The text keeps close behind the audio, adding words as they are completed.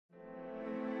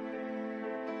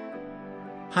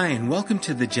Hi, and welcome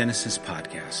to the Genesis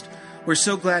Podcast. We're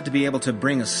so glad to be able to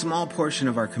bring a small portion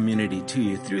of our community to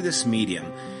you through this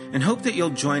medium, and hope that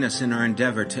you'll join us in our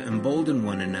endeavor to embolden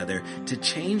one another to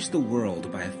change the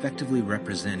world by effectively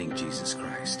representing Jesus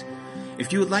Christ.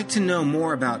 If you would like to know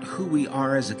more about who we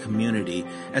are as a community,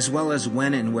 as well as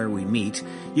when and where we meet,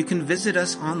 you can visit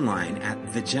us online at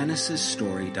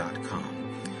thegenesisstory.com.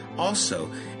 Also,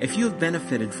 if you have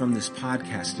benefited from this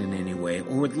podcast in any way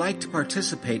or would like to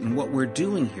participate in what we're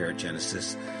doing here at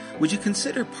Genesis, would you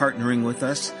consider partnering with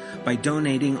us by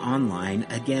donating online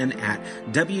again at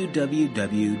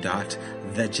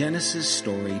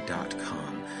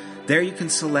www.thegenesisstory.com. There you can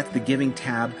select the giving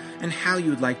tab and how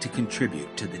you would like to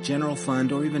contribute to the general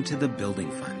fund or even to the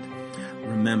building fund.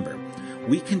 Remember,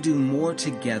 we can do more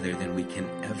together than we can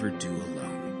ever do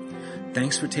alone.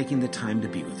 Thanks for taking the time to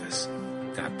be with us.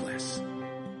 God bless.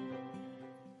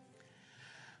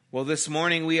 Well, this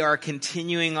morning we are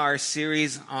continuing our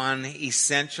series on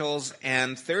essentials,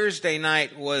 and Thursday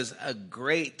night was a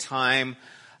great time.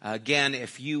 Again,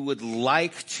 if you would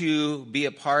like to be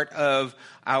a part of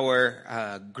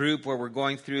our group where we're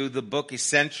going through the book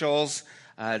Essentials,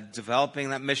 developing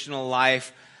that missional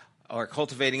life, or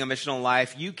cultivating a missional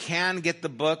life, you can get the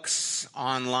books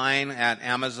online at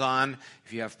Amazon.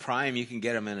 If you have Prime, you can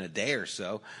get them in a day or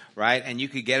so, right? And you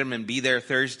could get them and be there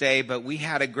Thursday. But we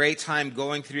had a great time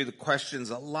going through the questions,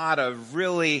 a lot of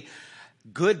really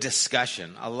good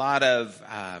discussion, a lot of,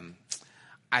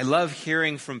 I love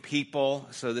hearing from people.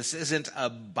 So this isn't a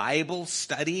Bible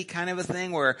study kind of a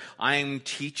thing where I'm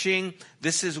teaching.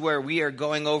 This is where we are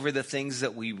going over the things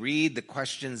that we read, the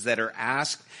questions that are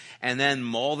asked, and then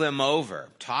mull them over,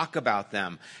 talk about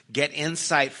them, get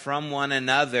insight from one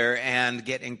another, and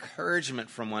get encouragement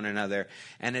from one another.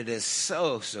 And it is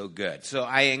so, so good. So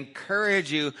I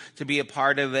encourage you to be a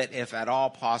part of it if at all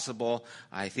possible.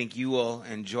 I think you will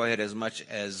enjoy it as much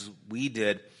as we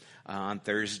did on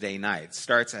Thursday night. It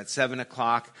starts at 7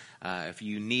 o'clock. If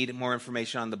you need more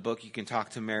information on the book, you can talk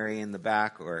to Mary in the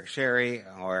back, or Sherry,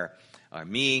 or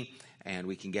me, and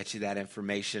we can get you that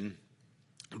information.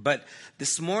 But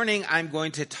this morning, I'm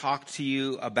going to talk to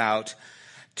you about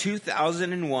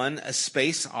 2001: A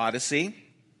Space Odyssey,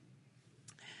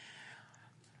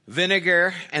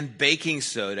 vinegar and baking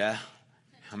soda.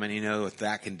 How many know what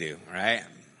that can do, right?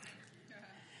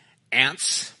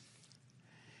 Ants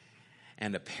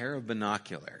and a pair of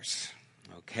binoculars,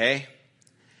 okay?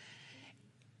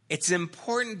 It's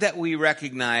important that we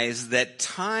recognize that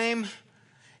time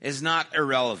is not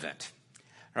irrelevant.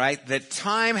 Right? That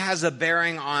time has a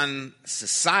bearing on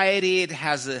society. It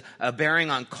has a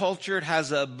bearing on culture. It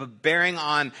has a bearing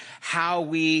on how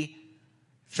we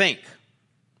think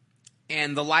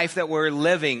and the life that we're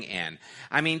living in.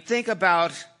 I mean, think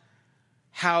about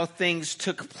how things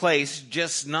took place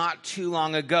just not too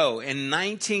long ago. In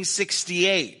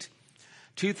 1968,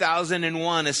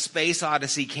 2001, A Space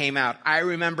Odyssey came out. I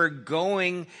remember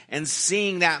going and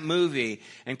seeing that movie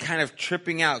and kind of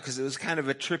tripping out because it was kind of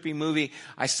a trippy movie.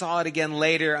 I saw it again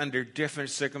later under different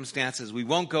circumstances. We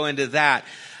won't go into that.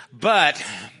 But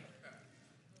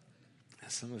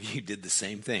some of you did the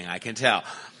same thing, I can tell.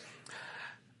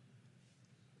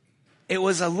 It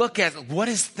was a look at what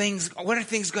are things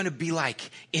going to be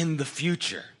like in the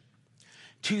future.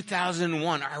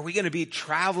 2001, are we going to be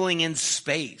traveling in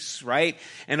space, right?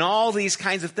 And all these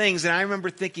kinds of things. And I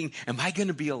remember thinking, am I going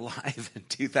to be alive in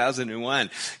 2001?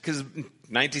 Because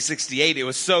 1968, it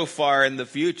was so far in the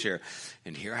future.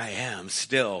 And here I am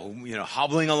still,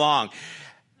 hobbling along.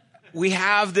 We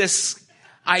have this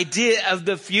idea of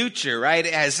the future, right?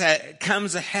 As it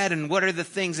comes ahead, and what are the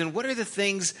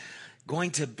things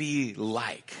going to be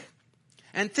like?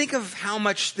 And think of how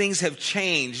much things have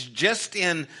changed just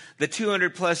in the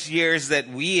 200 plus years that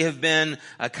we have been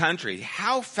a country.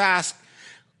 How fast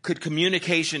could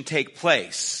communication take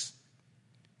place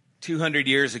 200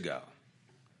 years ago?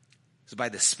 It was by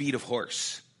the speed of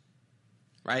horse,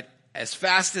 right? As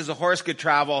fast as a horse could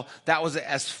travel, that was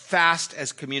as fast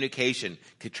as communication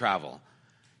could travel.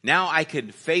 Now I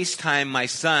could FaceTime my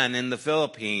son in the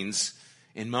Philippines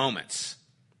in moments.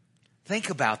 Think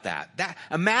about that.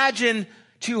 Imagine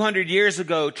 200 years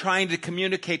ago trying to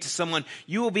communicate to someone.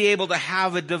 You will be able to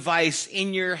have a device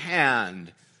in your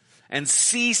hand and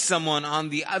see someone on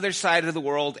the other side of the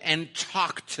world and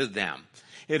talk to them.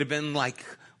 It would have been like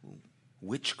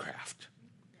witchcraft,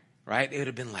 right? It would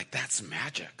have been like, that's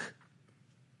magic.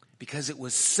 Because it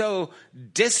was so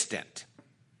distant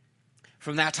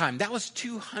from that time. That was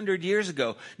 200 years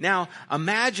ago. Now,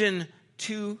 imagine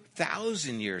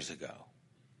 2,000 years ago.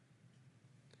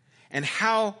 And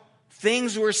how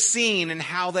things were seen and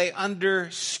how they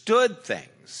understood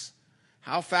things.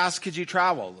 How fast could you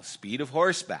travel? The speed of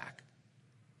horseback.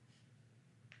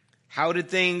 How did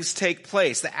things take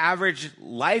place? The average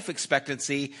life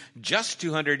expectancy just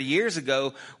 200 years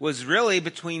ago was really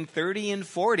between 30 and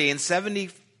 40, and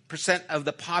 70% of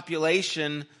the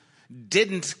population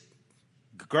didn't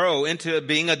grow into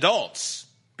being adults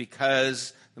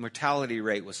because the mortality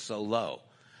rate was so low.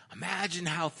 Imagine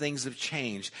how things have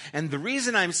changed. And the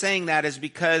reason I'm saying that is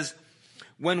because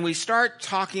when we start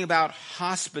talking about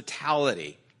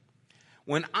hospitality,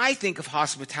 when I think of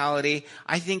hospitality,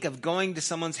 I think of going to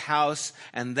someone's house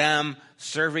and them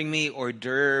serving me hors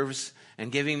d'oeuvres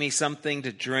and giving me something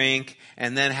to drink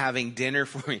and then having dinner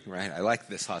for me, right? I like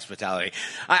this hospitality.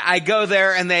 I go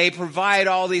there and they provide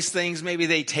all these things. Maybe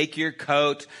they take your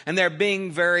coat and they're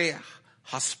being very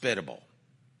hospitable.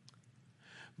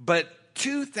 But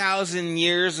 2,000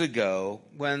 years ago,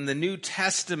 when the New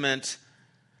Testament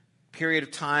period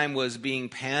of time was being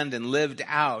penned and lived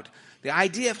out, the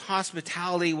idea of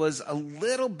hospitality was a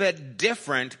little bit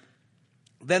different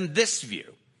than this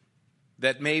view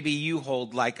that maybe you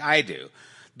hold like I do.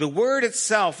 The word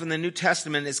itself in the New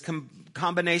Testament is a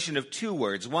combination of two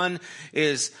words. One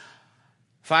is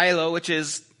philo, which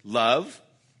is love.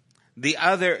 The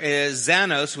other is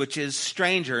xenos, which is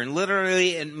stranger. And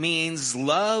literally it means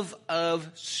love of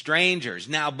strangers.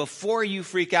 Now, before you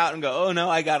freak out and go, oh no,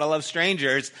 I gotta love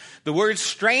strangers, the word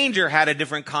stranger had a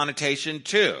different connotation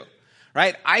too.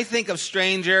 Right? I think of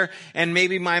stranger and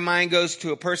maybe my mind goes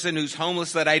to a person who's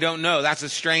homeless that I don't know. That's a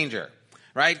stranger.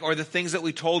 Right? Or the things that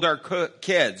we told our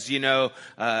kids,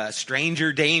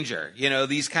 stranger danger,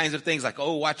 these kinds of things like,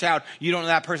 oh, watch out. You don't know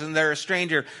that person. They're a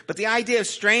stranger. But the idea of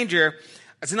stranger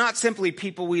is not simply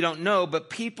people we don't know, but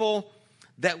people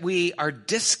that we are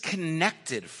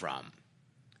disconnected from.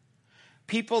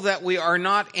 People that we are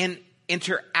not in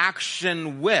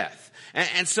interaction with.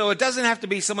 And so it doesn't have to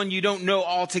be someone you don't know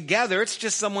altogether. It's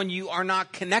just someone you are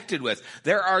not connected with.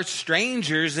 There are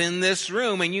strangers in this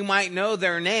room, and you might know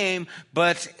their name,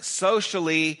 but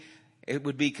socially it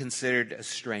would be considered a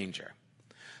stranger.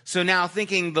 So now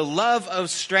thinking the love of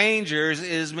strangers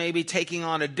is maybe taking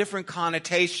on a different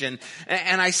connotation.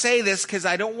 And I say this because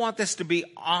I don't want this to be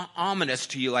ominous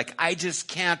to you, like I just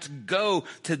can't go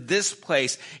to this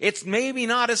place. It's maybe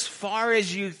not as far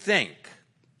as you think.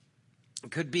 It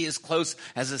could be as close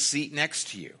as a seat next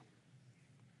to you.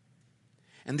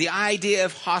 And the idea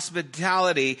of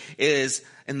hospitality is,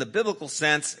 in the biblical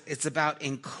sense, it's about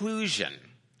inclusion.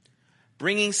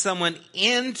 Bringing someone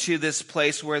into this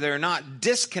place where they're not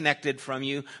disconnected from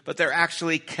you, but they're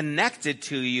actually connected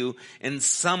to you in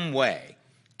some way.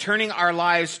 Turning our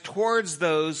lives towards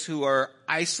those who are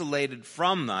isolated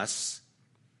from us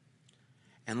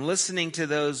and listening to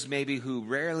those maybe who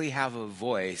rarely have a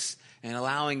voice and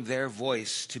allowing their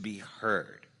voice to be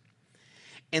heard.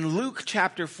 In Luke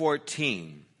chapter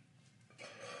 14,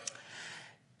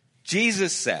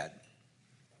 Jesus said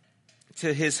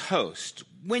to his host,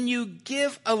 when you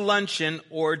give a luncheon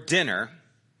or dinner,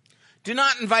 do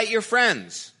not invite your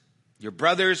friends, your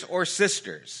brothers or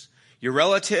sisters, your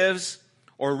relatives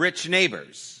or rich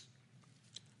neighbors.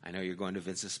 I know you're going to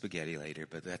Vince's Spaghetti later,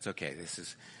 but that's okay.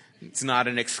 It's not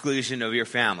an exclusion of your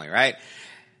family, right?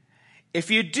 If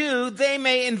you do, they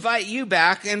may invite you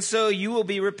back, and so you will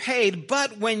be repaid.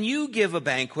 But when you give a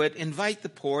banquet, invite the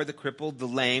poor, the crippled, the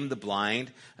lame, the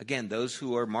blind, again, those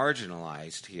who are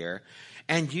marginalized here,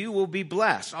 and you will be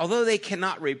blessed. Although they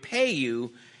cannot repay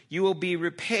you, you will be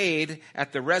repaid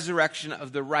at the resurrection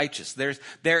of the righteous.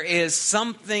 There is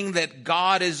something that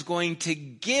God is going to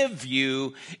give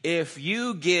you if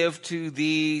you give to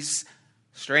these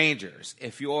strangers,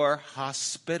 if you're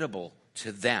hospitable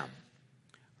to them.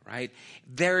 Right?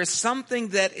 There is something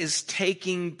that is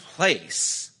taking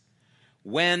place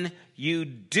when you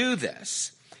do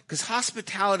this. Because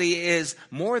hospitality is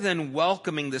more than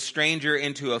welcoming the stranger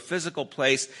into a physical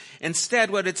place.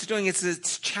 Instead, what it's doing is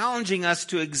it's challenging us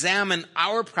to examine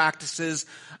our practices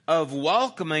of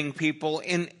welcoming people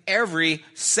in every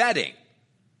setting.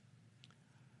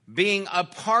 Being a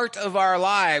part of our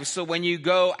lives. So when you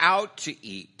go out to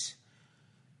eat,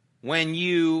 when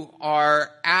you are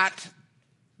at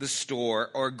the store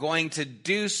or going to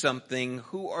do something,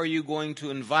 who are you going to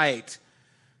invite?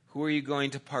 Who are you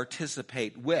going to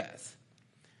participate with?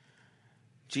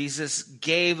 Jesus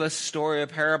gave a story, a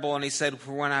parable, and he said,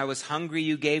 for when I was hungry,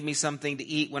 you gave me something to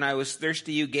eat. When I was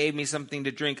thirsty, you gave me something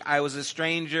to drink. I was a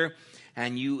stranger,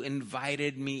 and you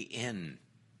invited me in.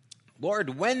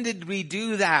 Lord, when did we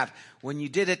do that? When you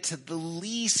did it to the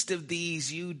least of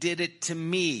these, you did it to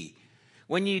me.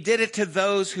 When you did it to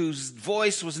those whose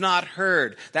voice was not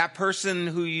heard, that person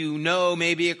who you know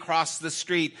maybe across the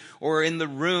street or in the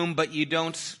room, but you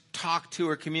don't talk to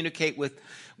or communicate with,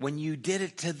 when you did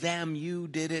it to them, you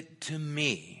did it to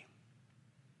me.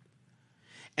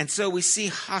 And so we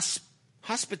see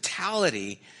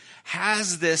hospitality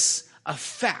has this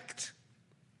effect.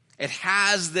 It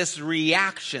has this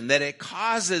reaction that it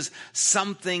causes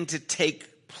something to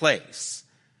take place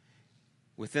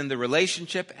within the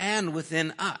relationship and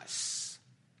within us.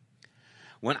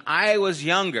 When I was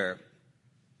younger,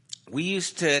 we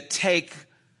used to take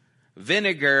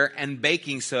vinegar and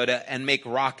baking soda and make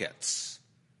rockets.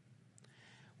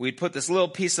 We'd put this little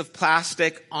piece of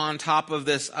plastic on top of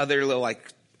this other little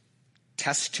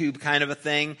test tube kind of a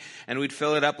thing, and we'd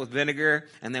fill it up with vinegar,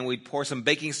 and then we'd pour some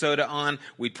baking soda on,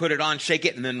 we'd put it on, shake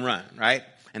it, and then run, right?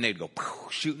 And they'd go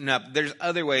shooting up. There's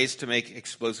other ways to make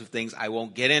explosive things. I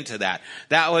won't get into that.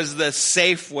 That was the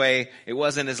safe way. It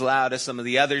wasn't as loud as some of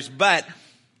the others, but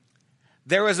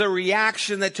there was a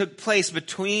reaction that took place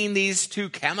between these two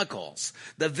chemicals.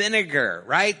 The vinegar,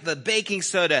 right? The baking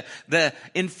soda, the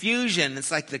infusion. It's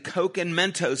like the Coke and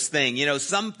Mentos thing.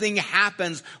 Something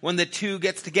happens when the two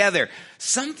gets together.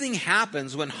 Something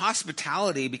happens when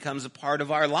hospitality becomes a part of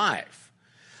our life.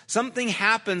 Something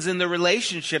happens in the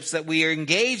relationships that we are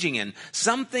engaging in.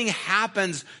 Something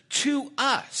happens to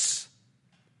us.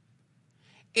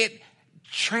 It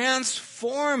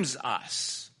transforms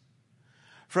us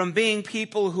from being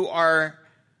people who are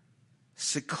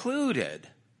secluded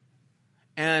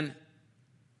and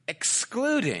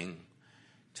excluding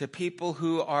to people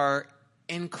who are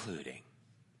including.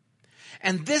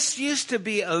 And this used to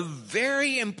be a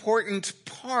very important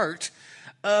part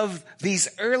of these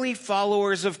early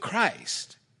followers of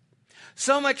Christ.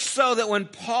 So much so that when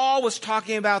Paul was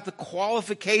talking about the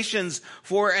qualifications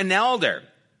for an elder,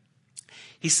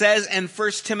 he says in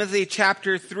 1 Timothy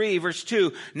chapter 3, verse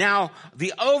 2, now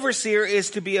the overseer is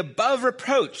to be above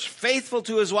reproach, faithful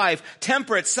to his wife,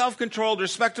 temperate, self-controlled,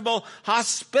 respectable,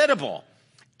 hospitable,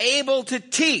 able to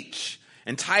teach.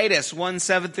 In Titus 1,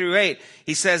 7-8,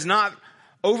 he says, not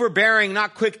overbearing,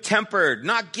 not quick-tempered,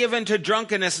 not given to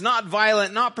drunkenness, not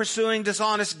violent, not pursuing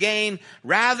dishonest gain.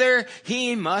 Rather,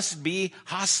 he must be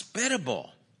hospitable.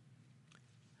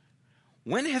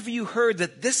 When have you heard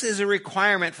that this is a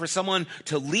requirement for someone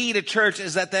to lead a church,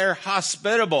 is that they're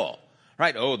hospitable?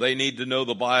 Right? Oh, they need to know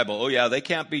the Bible. Oh yeah, they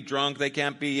can't be drunk. They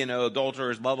can't be,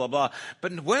 adulterers, blah, blah, blah.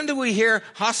 But when do we hear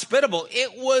hospitable?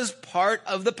 It was part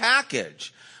of the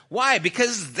package. Why?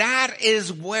 Because that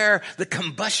is where the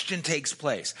combustion takes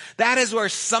place. That is where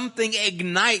something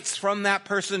ignites from that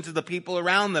person to the people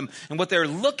around them. And what they're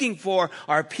looking for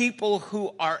are people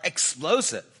who are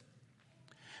explosive.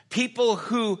 People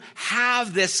who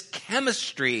have this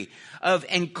chemistry of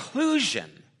inclusion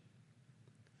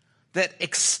that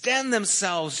extend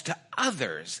themselves to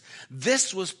others.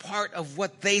 This was part of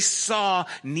what they saw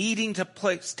needing to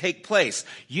take place.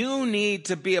 You need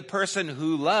to be a person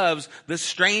who loves the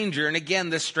stranger. And again,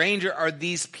 the stranger are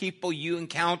these people you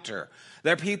encounter.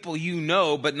 They're people you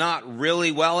know, but not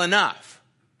really well enough.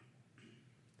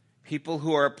 People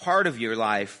who are a part of your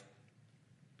life,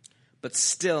 but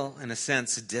still, in a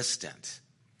sense, distant.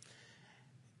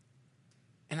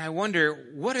 And I wonder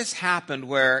what has happened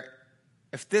where,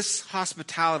 if this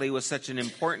hospitality was such an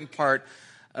important part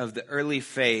of the early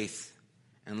faith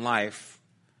and life,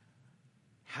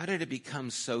 how did it become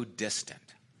so distant?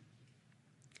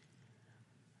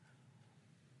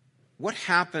 What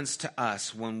happens to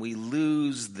us when we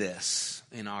lose this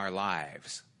in our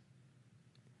lives?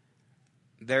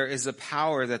 There is a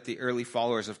power that the early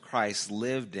followers of Christ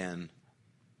lived in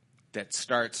that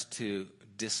starts to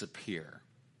disappear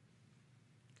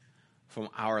from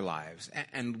our lives.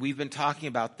 And we've been talking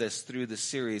about this through the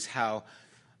series, how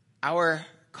our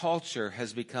culture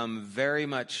has become very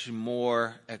much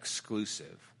more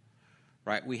exclusive,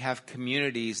 right? We have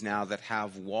communities now that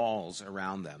have walls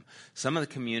around them. Some of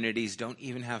the communities don't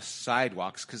even have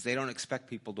sidewalks because they don't expect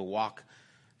people to walk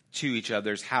to each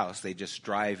other's house. They just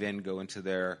drive in, go into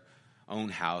their own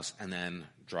house, and then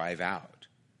drive out.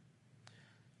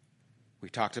 We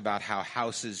talked about how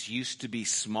houses used to be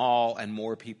small and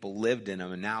more people lived in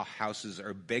them, and now houses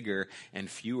are bigger and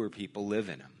fewer people live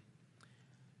in them.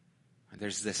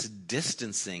 There's this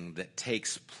distancing that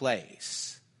takes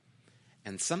place,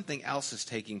 and something else is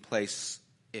taking place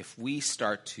if we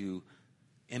start to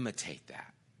imitate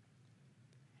that.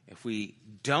 If we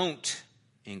don't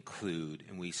include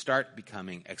and we start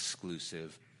becoming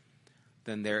exclusive,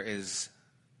 then there is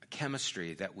a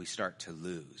chemistry that we start to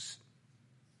lose.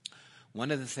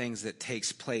 One of the things that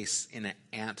takes place in an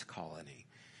ant colony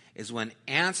is when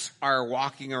ants are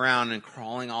walking around and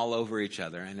crawling all over each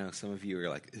other. I know some of you are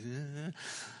like, ugh.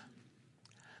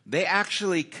 They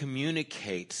actually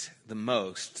communicate the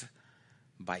most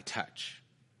by touch.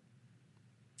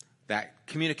 That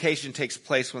communication takes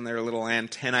place when their little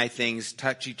antennae things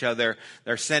touch each other.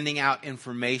 They're sending out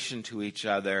information to each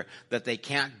other that they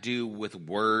can't do with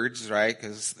words, right?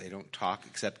 Because they don't talk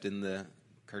except in the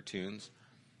cartoons.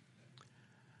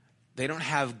 They don't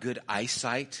have good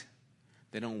eyesight.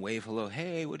 They don't wave hello.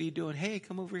 Hey, what are you doing? Hey,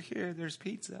 come over here. There's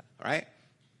pizza, right?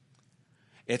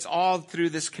 It's all through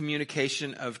this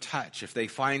communication of touch. If they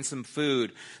find some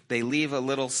food, they leave a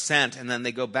little scent, and then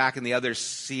they go back and the others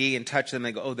see and touch them.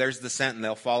 They go, oh, there's the scent, and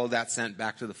they'll follow that scent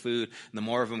back to the food. And the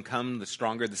more of them come, the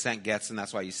stronger the scent gets, and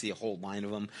that's why you see a whole line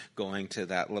of them going to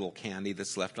that little candy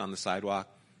that's left on the sidewalk.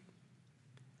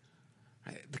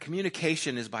 The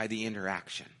communication is by the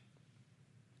interaction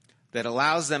that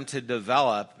allows them to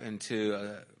develop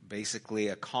into basically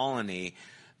a colony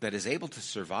that is able to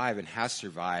survive and has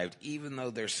survived even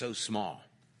though they're so small.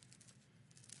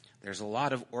 There's a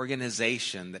lot of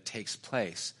organization that takes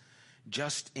place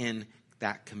just in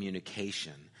that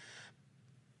communication.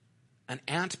 An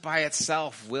ant by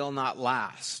itself will not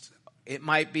last. It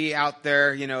might be out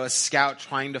there, a scout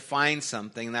trying to find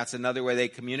something. That's another way they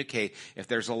communicate. If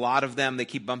there's a lot of them, they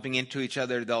keep bumping into each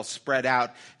other, they'll spread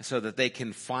out so that they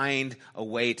can find a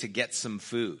way to get some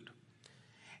food.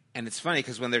 And it's funny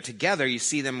because when they're together, you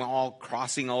see them all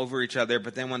crossing over each other.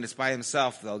 But then when it's by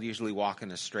themselves, they'll usually walk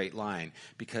in a straight line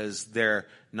because they're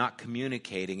not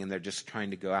communicating and they're just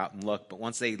trying to go out and look. But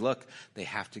once they look, they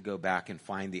have to go back and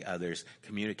find the others,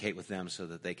 communicate with them so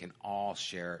that they can all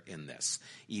share in this,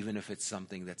 even if it's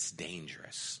something that's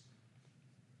dangerous.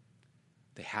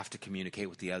 They have to communicate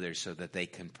with the others so that they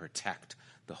can protect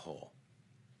the whole.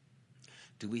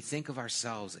 Do we think of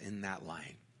ourselves in that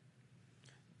line?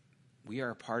 We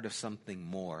are a part of something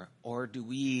more, or do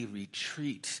we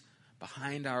retreat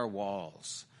behind our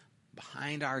walls,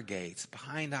 behind our gates,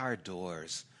 behind our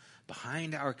doors,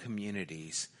 behind our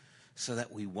communities, so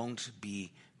that we won't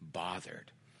be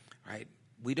bothered, right?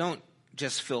 We don't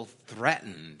just feel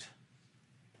threatened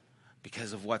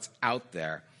because of what's out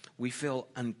there. We feel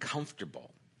uncomfortable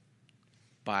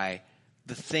by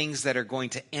the things that are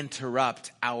going to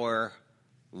interrupt our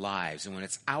lives. And when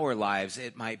it's our lives,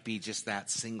 it might be just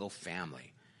that single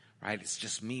family, right? It's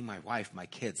just me, my wife, my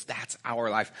kids. That's our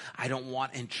life. I don't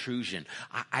want intrusion.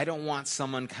 I don't want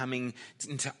someone coming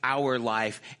into our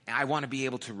life. I want to be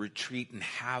able to retreat and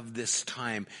have this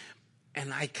time.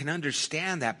 And I can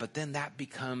understand that, but then that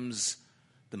becomes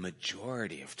the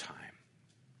majority of time.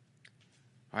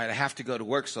 All right, I have to go to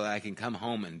work so that I can come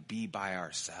home and be by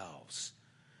ourselves.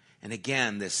 And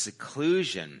again, this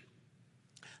seclusion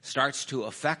starts to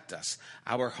affect us.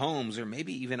 Our homes, or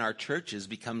maybe even our churches,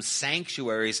 become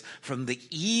sanctuaries from the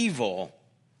evil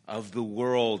of the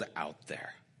world out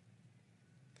there.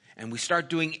 And we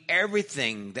start doing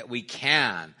everything that we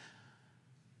can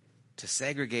to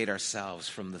segregate ourselves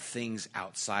from the things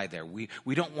outside there. We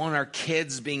don't want our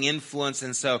kids being influenced,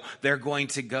 and so they're going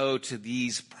to go to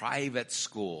these private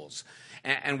schools.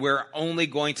 And we're only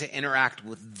going to interact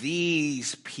with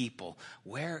these people.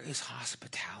 Where is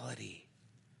hospitality?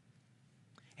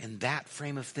 In that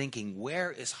frame of thinking,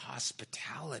 where is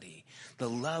hospitality? The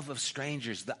love of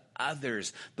strangers, the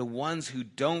others, the ones who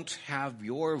don't have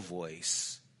your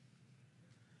voice.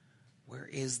 Where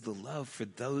is the love for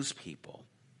those people?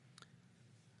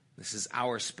 This is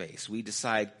our space. We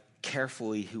decide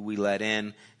carefully who we let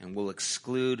in, and we'll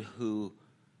exclude who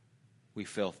we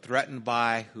feel threatened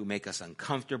by, who make us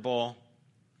uncomfortable.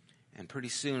 And pretty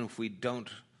soon, if we don't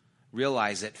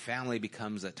realize it, family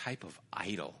becomes a type of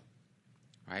idol.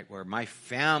 Right, where my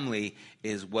family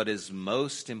is what is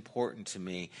most important to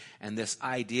me. And this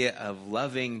idea of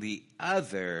loving the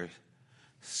other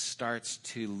starts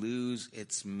to lose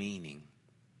its meaning,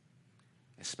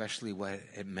 especially what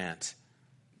it meant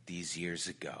these years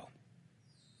ago.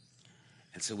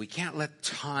 And so we can't let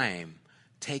time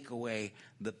take away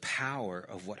the power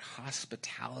of what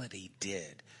hospitality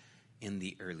did in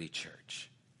the early church.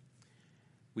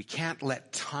 We can't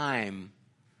let time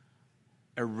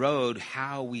erode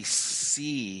how we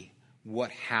see what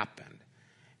happened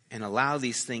and allow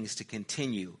these things to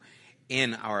continue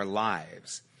in our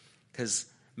lives. Because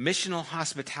missional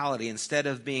hospitality, instead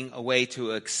of being a way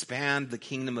to expand the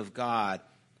kingdom of God,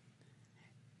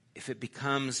 if it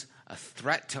becomes a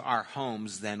threat to our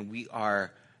homes, then we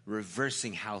are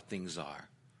reversing how things are.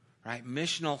 Right?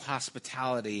 Missional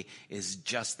hospitality is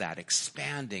just that,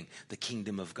 expanding the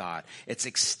kingdom of God. It's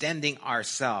extending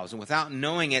ourselves. And without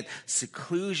knowing it,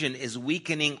 seclusion is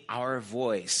weakening our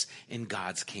voice in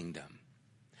God's kingdom.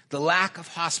 The lack of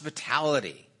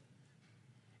hospitality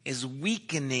is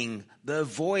weakening the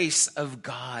voice of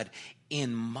God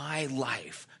in my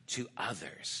life to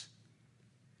others.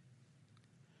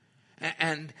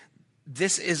 And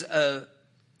this is a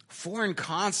foreign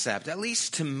concept, at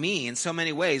least to me in so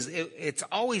many ways. It's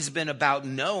always been about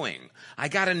knowing. I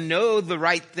got to know the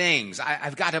right things.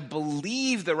 I've got to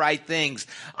believe the right things.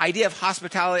 Idea of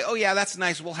hospitality, oh yeah, that's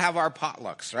nice. We'll have our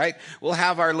potlucks, right? We'll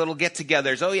have our little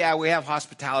get-togethers. Oh yeah, we have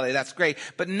hospitality. That's great.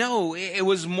 But no, it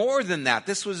was more than that.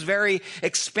 This was very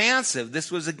expansive.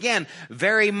 This was, again,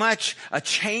 very much a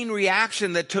chain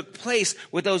reaction that took place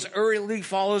with those early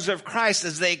followers of Christ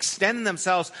as they extend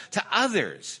themselves to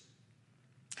others.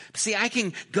 See, I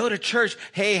can go to church.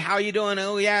 Hey, how you doing?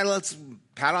 Oh, yeah, let's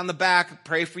pat on the back,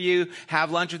 pray for you,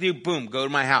 have lunch with you. Boom, go to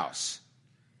my house.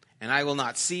 And I will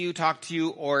not see you, talk to you,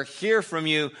 or hear from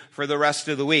you for the rest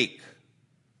of the week.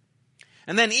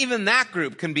 And then even that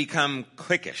group can become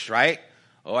cliquish, right?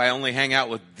 Oh, I only hang out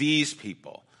with these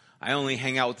people. I only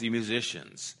hang out with the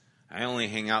musicians. I only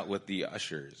hang out with the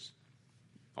ushers.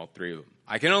 All three of them.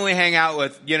 I can only hang out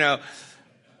with,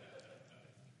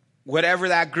 whatever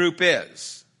that group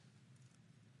is.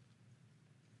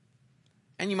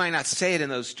 And you might not say it in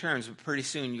those terms, but pretty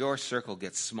soon your circle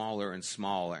gets smaller and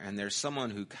smaller. And there's someone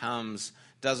who comes,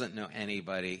 doesn't know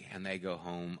anybody, and they go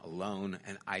home alone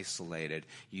and isolated.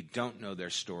 You don't know their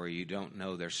story. You don't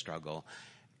know their struggle.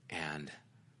 And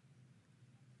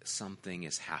something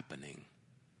is happening.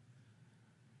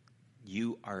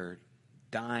 You are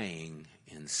dying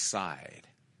inside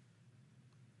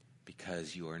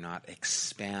because you are not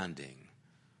expanding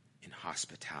in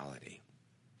hospitality.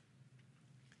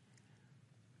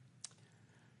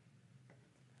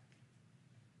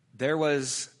 There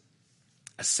was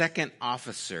a second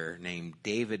officer named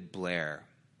David Blair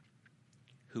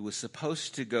who was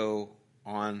supposed to go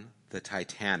on the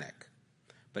Titanic,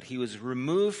 but he was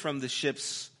removed from the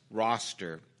ship's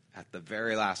roster at the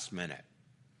very last minute.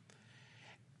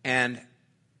 And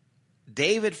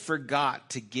David forgot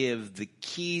to give the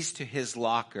keys to his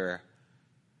locker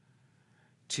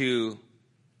to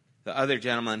the other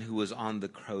gentleman who was on the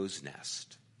crow's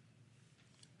nest,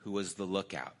 who was the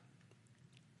lookout.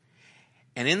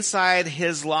 And inside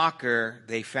his locker,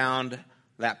 they found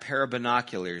that pair of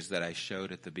binoculars that I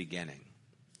showed at the beginning.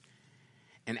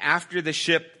 And after the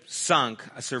ship sunk,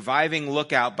 a surviving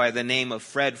lookout by the name of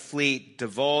Fred Fleet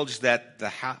divulged that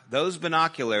those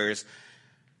binoculars,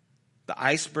 the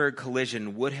iceberg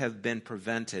collision would have been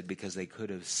prevented because they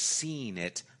could have seen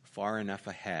it far enough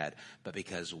ahead. But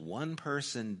because one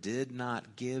person did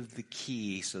not give the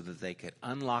key so that they could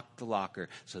unlock the locker,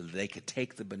 so that they could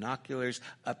take the binoculars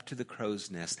up to the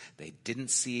crow's nest, they didn't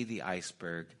see the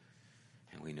iceberg,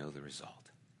 and we know the result.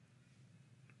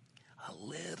 A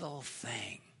little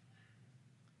thing,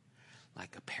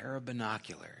 like a pair of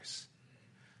binoculars,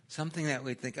 something that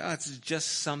we'd think, oh, it's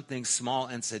just something small,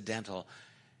 incidental.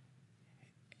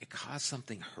 It caused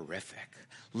something horrific.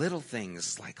 Little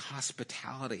things like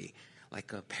hospitality,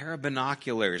 like a pair of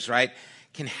binoculars, right,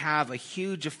 can have a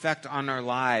huge effect on our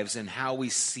lives and how we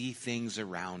see things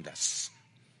around us.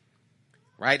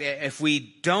 Right? If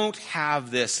we don't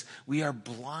have this, we are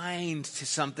blind to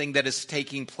something that is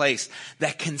taking place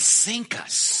that can sink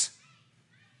us,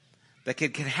 that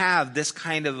can have this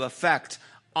kind of effect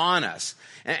on us.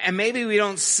 And maybe we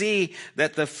don't see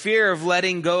that the fear of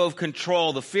letting go of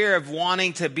control, the fear of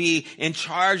wanting to be in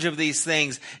charge of these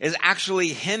things is actually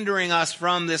hindering us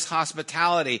from this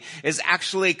hospitality, is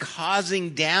actually causing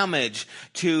damage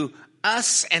to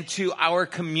us and to our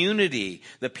community,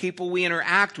 the people we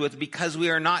interact with, because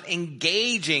we are not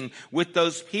engaging with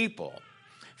those people.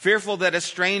 Fearful that a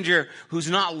stranger who's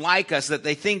not like us, that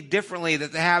they think differently,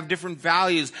 that they have different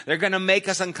values, they're going to make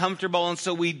us uncomfortable, and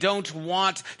so we don't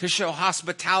want to show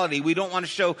hospitality. We don't want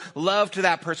to show love to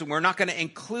that person. We're not going to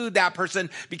include that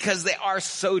person because they are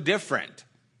so different.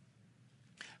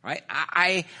 Right?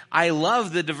 I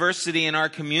love the diversity in our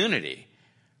community.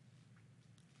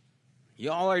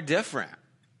 Y'all are different.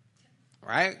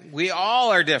 Right? We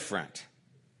all are different.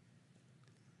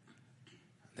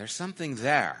 There's something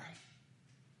there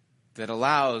that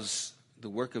allows the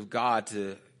work of God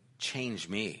to change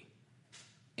me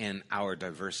in our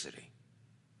diversity.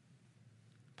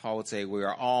 Paul would say we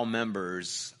are all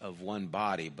members of one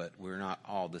body, but we're not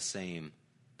all the same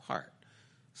part.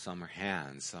 Some are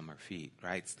hands, some are feet,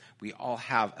 right? We all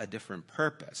have a different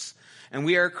purpose. And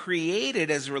we are created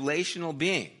as relational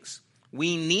beings.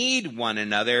 We need one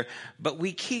another, but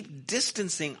we keep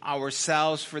distancing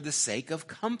ourselves for the sake of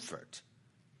comfort.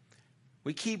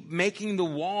 We keep making the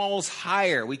walls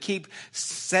higher. We keep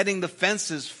setting the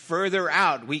fences further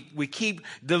out. We keep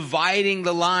dividing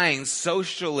the lines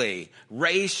socially,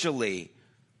 racially.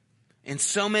 In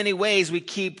so many ways, we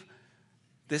keep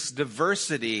this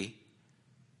diversity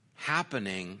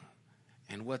happening.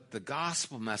 And what the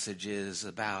gospel message is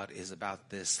about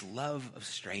this love of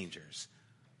strangers,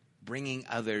 bringing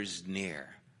others near,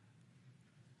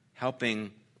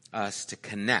 helping us to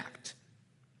connect.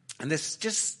 And this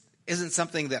just isn't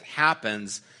something that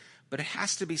happens, but it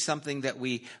has to be something that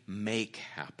we make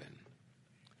happen.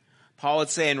 Paul would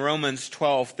say in Romans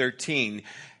 12:13,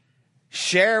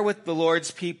 share with the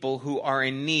Lord's people who are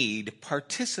in need,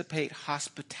 participate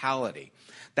hospitality.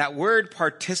 That word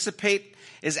participate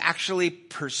is actually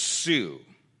pursue.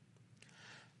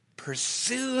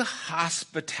 Pursue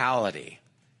hospitality.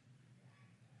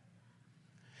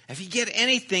 If you get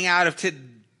anything out of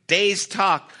today's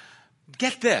talk,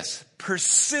 get this.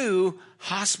 Pursue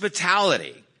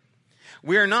hospitality.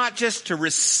 We are not just to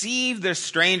receive the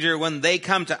stranger when they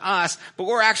come to us, but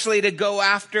we're actually to go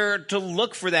after, to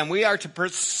look for them. We are to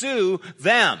pursue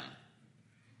them.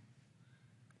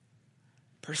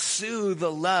 Pursue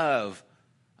the love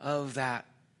of that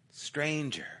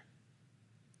stranger.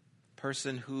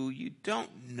 Person who you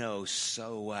don't know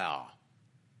so well.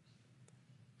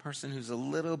 Person who's a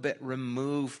little bit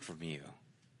removed from you.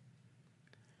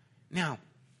 Now,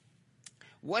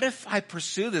 what if I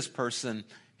pursue this person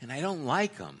and I don't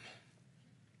like them?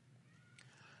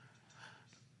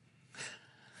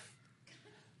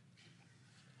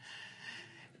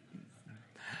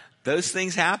 Those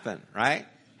things happen, right?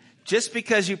 Just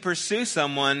because you pursue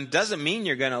someone doesn't mean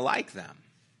you're going to like them.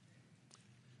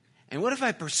 And what if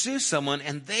I pursue someone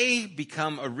and they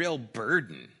become a real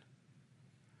burden?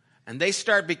 And they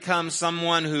start become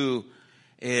someone who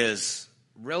is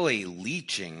really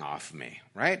leeching off me,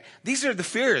 right? These are the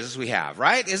fears we have,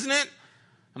 right? Isn't it?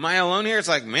 Am I alone here? It's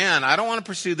like, man, I don't want to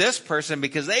pursue this person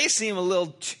because they seem a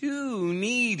little too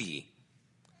needy.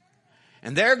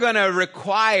 And they're going to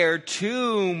require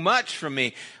too much from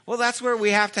me. Well, that's where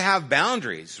we have to have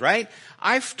boundaries, right?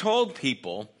 I've told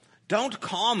people, don't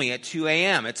call me at 2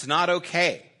 a.m. It's not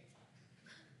okay.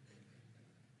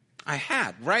 I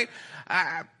had, right?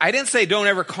 I didn't say don't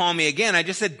ever call me again. I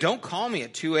just said don't call me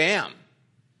at 2 a.m.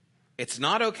 It's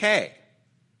not okay.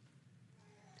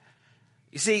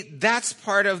 You see, that's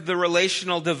part of the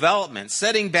relational development,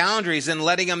 setting boundaries and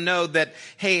letting them know that,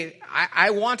 hey,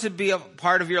 I want to be a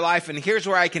part of your life and here's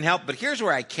where I can help, but here's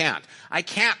where I can't. I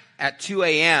can't at 2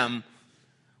 a.m.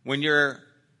 when you're,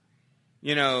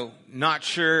 not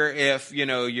sure if,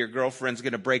 your girlfriend's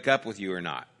going to break up with you or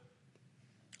not.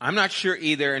 I'm not sure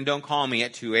either, and don't call me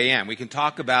at 2 a.m. We can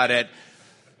talk about it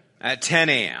at 10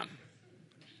 a.m.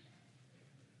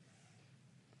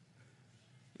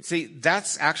 See,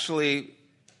 that's actually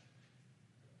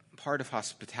part of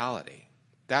hospitality.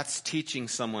 That's teaching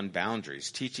someone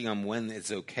boundaries, teaching them when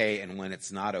it's okay and when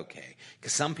it's not okay.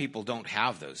 Because some people don't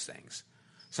have those things.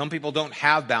 Some people don't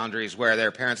have boundaries where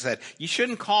their parents said, you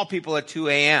shouldn't call people at 2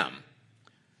 a.m.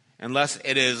 unless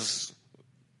it is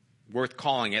worth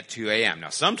calling at 2 a.m. Now,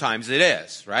 sometimes it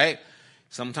is, right?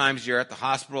 Sometimes you're at the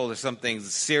hospital, there's something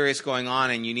serious going on,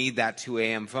 and you need that 2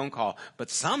 a.m. phone call. But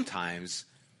sometimes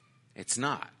it's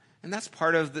not. And that's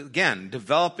part of, again,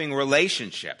 developing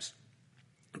relationships.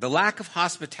 The lack of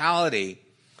hospitality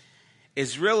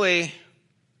is really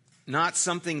not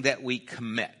something that we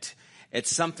commit. It's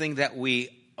something that we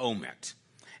omit.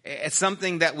 It's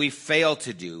something that we fail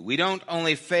to do. We don't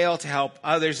only fail to help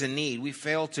others in need, we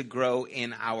fail to grow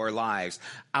in our lives.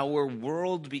 Our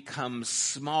world becomes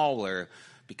smaller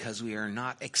because we are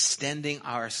not extending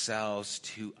ourselves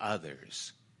to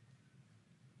others.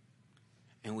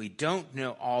 And we don't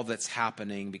know all that's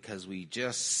happening because we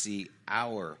just see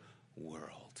our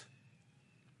world.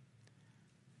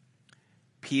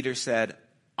 Peter said,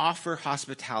 offer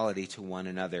hospitality to one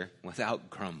another without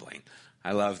grumbling.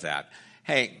 I love that.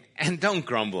 Hey, and don't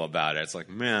grumble about it. It's like,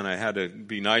 man, I had to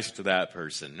be nice to that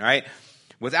person, right?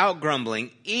 Without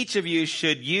grumbling, each of you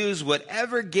should use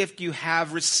whatever gift you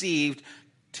have received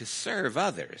to serve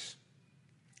others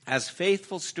as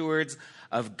faithful stewards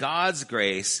of God's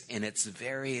grace in its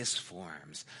various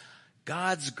forms.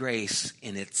 God's grace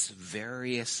in its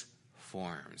various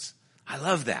forms. I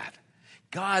love that.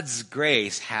 God's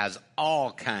grace has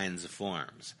all kinds of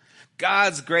forms.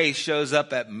 God's grace shows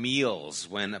up at meals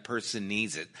when a person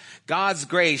needs it. God's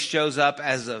grace shows up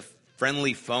as a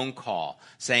friendly phone call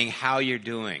saying how you're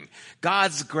doing.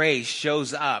 God's grace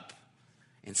shows up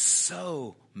in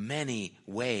so many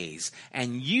ways.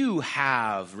 And you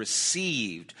have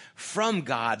received from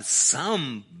God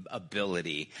some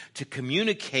ability to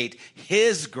communicate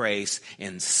his grace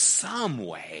in some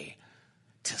way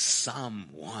to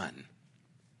someone.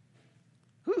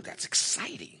 Ooh, that's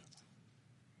exciting.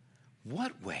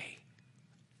 What way?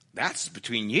 That's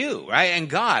between you, right, and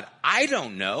God. I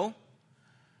don't know.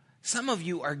 Some of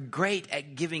you are great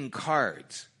at giving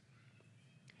cards.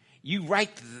 You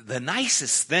write the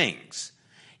nicest things.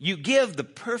 You give the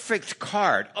perfect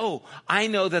card. Oh, I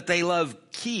know that they love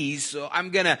keys, so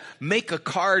I'm going to make a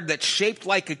card that's shaped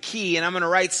like a key, and I'm going to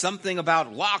write something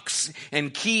about locks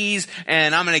and keys,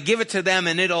 and I'm going to give it to them,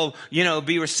 and it'll,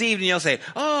 be received, and you'll say,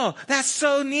 oh, that's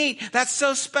so neat. That's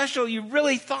so special. You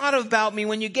really thought about me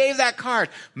when you gave that card.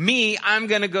 Me, I'm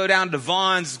going to go down to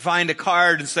Vaughn's, find a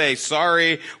card, and say,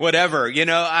 sorry, whatever.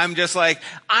 I'm just like,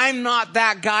 I'm not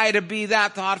that guy to be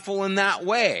that thoughtful in that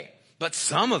way. But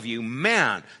some of you,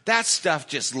 man, that stuff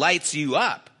just lights you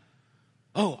up.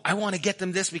 Oh, I want to get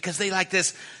them this because they like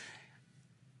this.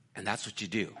 And that's what you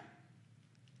do.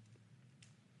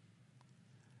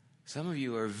 Some of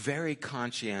you are very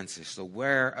conscientious,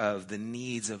 aware of the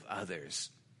needs of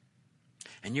others.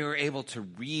 And you're able to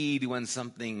read when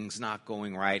something's not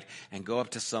going right and go up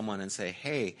to someone and say,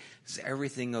 hey, is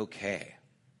everything okay?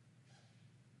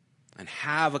 And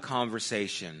have a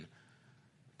conversation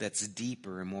that's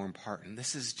deeper and more important.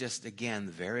 This is just, again,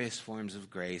 the various forms of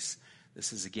grace.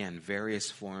 This is, again, various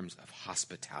forms of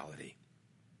hospitality.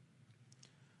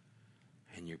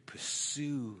 And you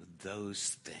pursue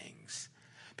those things.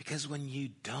 Because when you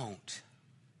don't,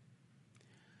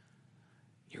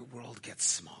 your world gets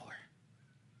smaller.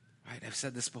 Right? I've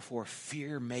said this before.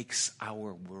 Fear makes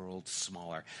our world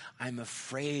smaller. I'm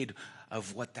afraid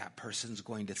of what that person's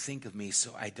going to think of me,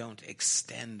 so I don't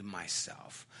extend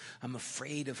myself. I'm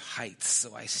afraid of heights,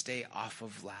 so I stay off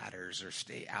of ladders or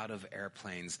stay out of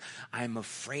airplanes. I'm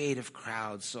afraid of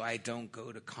crowds, so I don't go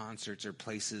to concerts or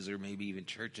places or maybe even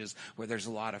churches where there's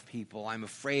a lot of people. I'm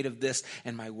afraid of this,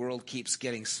 and my world keeps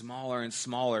getting smaller and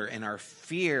smaller, and our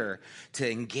fear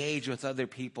to engage with other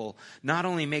people not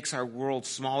only makes our world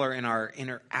smaller in our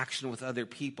interaction with other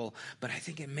people, but I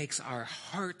think it makes our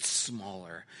hearts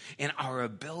smaller in our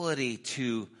ability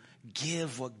to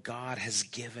give what God has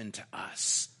given to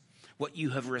us. What you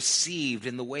have received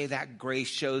and the way that grace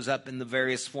shows up in the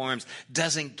various forms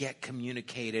doesn't get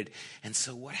communicated. And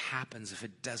so what happens if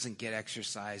it doesn't get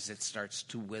exercised? It starts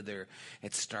to wither.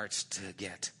 It starts to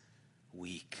get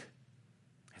weak.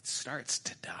 It starts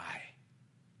to die.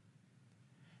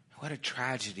 What a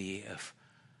tragedy if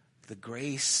the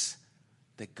grace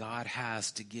that God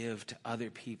has to give to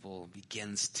other people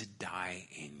begins to die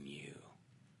in you.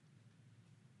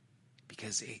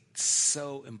 Because it's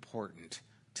so important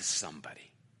to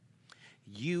somebody.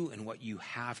 You and what you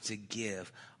have to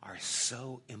give are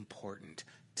so important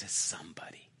to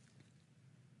somebody.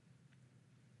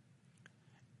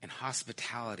 And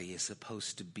hospitality is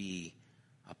supposed to be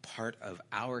a part of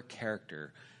our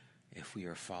character if we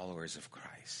are followers of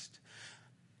Christ.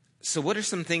 So what are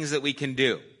some things that we can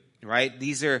do? Right?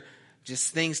 These are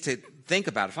just things to think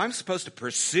about. If I'm supposed to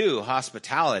pursue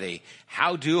hospitality,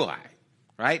 how do I?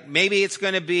 Right? Maybe it's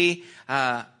going to be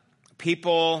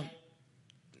people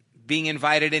being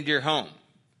invited into your home.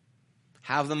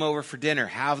 Have them over for dinner.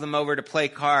 Have them over to play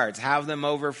cards. Have them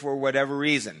over for whatever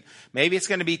reason. Maybe it's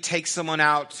going to be take someone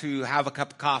out to have a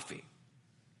cup of coffee.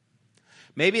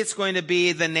 Maybe it's going to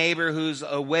be the neighbor who's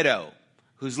a widow,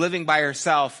 who's living by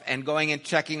herself and going and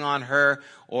checking on her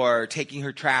or taking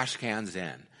her trash cans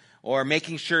in or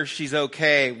making sure she's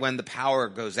okay when the power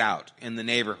goes out in the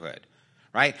neighborhood,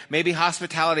 right? Maybe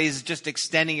hospitality is just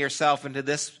extending yourself into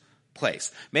this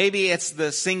place. Maybe it's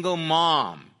the single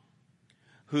mom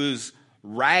who's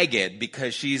ragged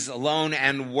because she's alone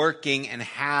and working and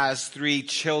has 3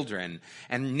 children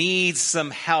and needs some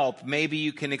help. Maybe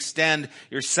you can extend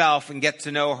yourself and get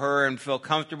to know her and feel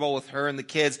comfortable with her and the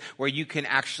kids, where you can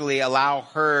actually allow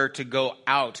her to go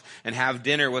out and have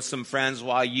dinner with some friends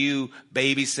while you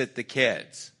babysit the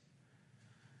kids.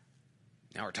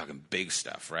 Now we're talking big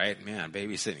stuff, right? Man,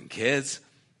 babysitting kids.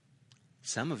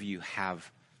 Some of you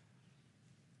have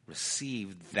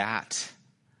received that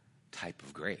type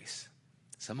of grace.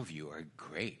 Some of you are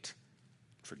great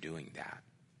for doing that.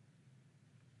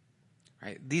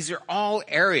 Right? These are all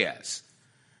areas.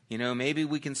 Maybe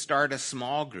we can start a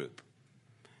small group.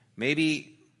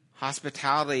 Maybe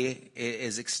hospitality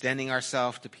is extending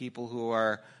ourselves to people who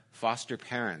are foster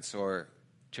parents or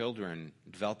children,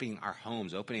 developing our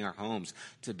homes, opening our homes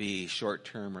to be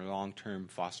short-term or long-term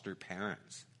foster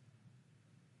parents.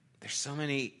 There's so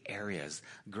many areas.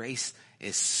 Grace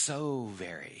is so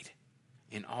varied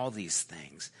in all these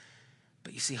things.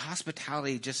 But you see,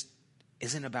 hospitality just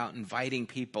isn't about inviting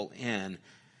people in.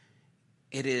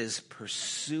 It is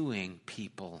pursuing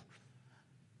people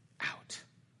out.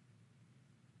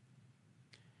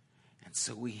 And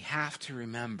so we have to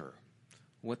remember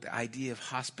what the idea of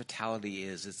hospitality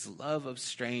is. It's love of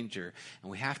stranger.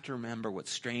 And we have to remember what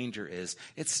stranger is.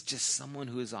 It's just someone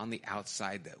who is on the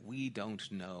outside that we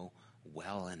don't know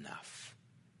well enough.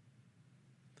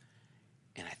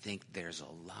 And I think there's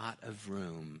a lot of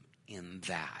room in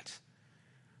that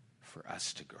for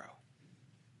us to grow.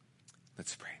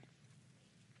 Let's pray.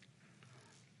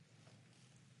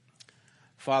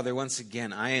 Father, once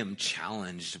again, I am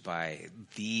challenged by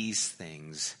these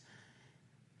things.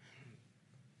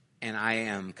 And I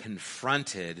am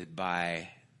confronted by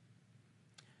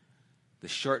the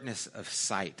shortness of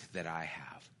sight that I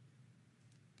have.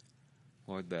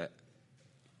 Lord, the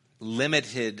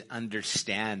limited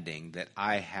understanding that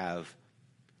I have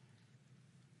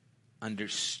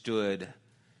understood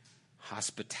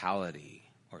hospitality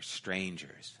or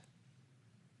strangers.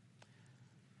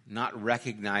 Not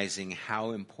recognizing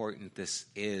how important this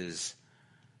is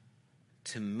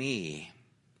to me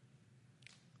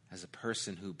as a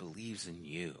person who believes in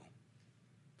you.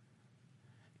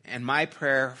 And my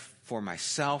prayer for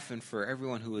myself and for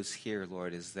everyone who is here,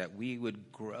 Lord, is that we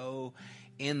would grow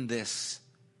in this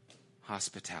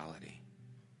hospitality.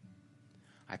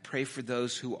 I pray for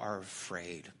those who are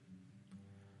afraid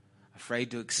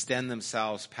to extend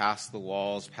themselves past the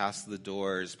walls, past the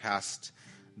doors, past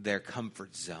their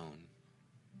comfort zone.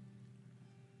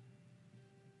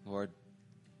 Lord,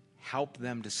 help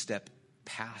them to step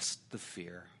past the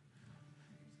fear,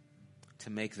 to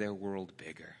make their world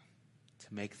bigger,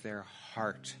 to make their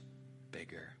heart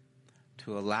bigger,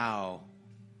 to allow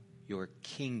your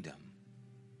kingdom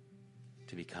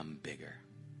to become bigger.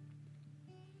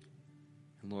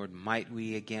 And Lord, might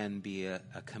we again be a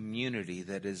community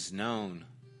that is known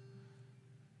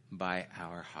by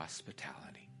our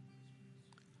hospitality.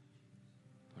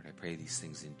 Lord, I pray these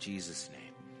things in Jesus'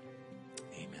 name.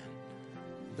 Amen.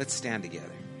 Let's stand together.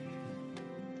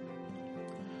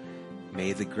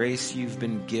 May the grace you've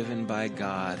been given by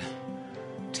God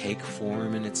take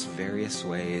form in its various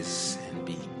ways and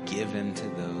be given to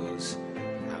those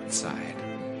outside.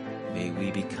 May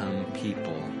we become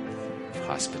people of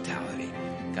hospitality.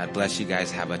 God bless you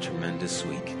guys. Have a tremendous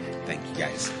week. Thank you,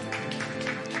 guys.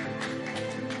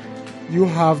 You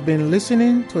have been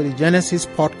listening to the Genesis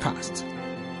podcast.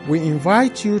 We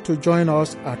invite you to join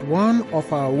us at one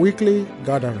of our weekly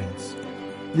gatherings.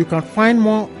 You can find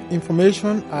more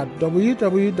information at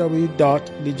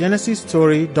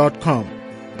www.thegenesisstory.com,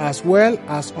 as well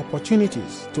as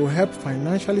opportunities to help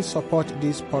financially support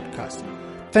this podcast.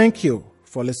 Thank you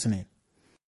for listening.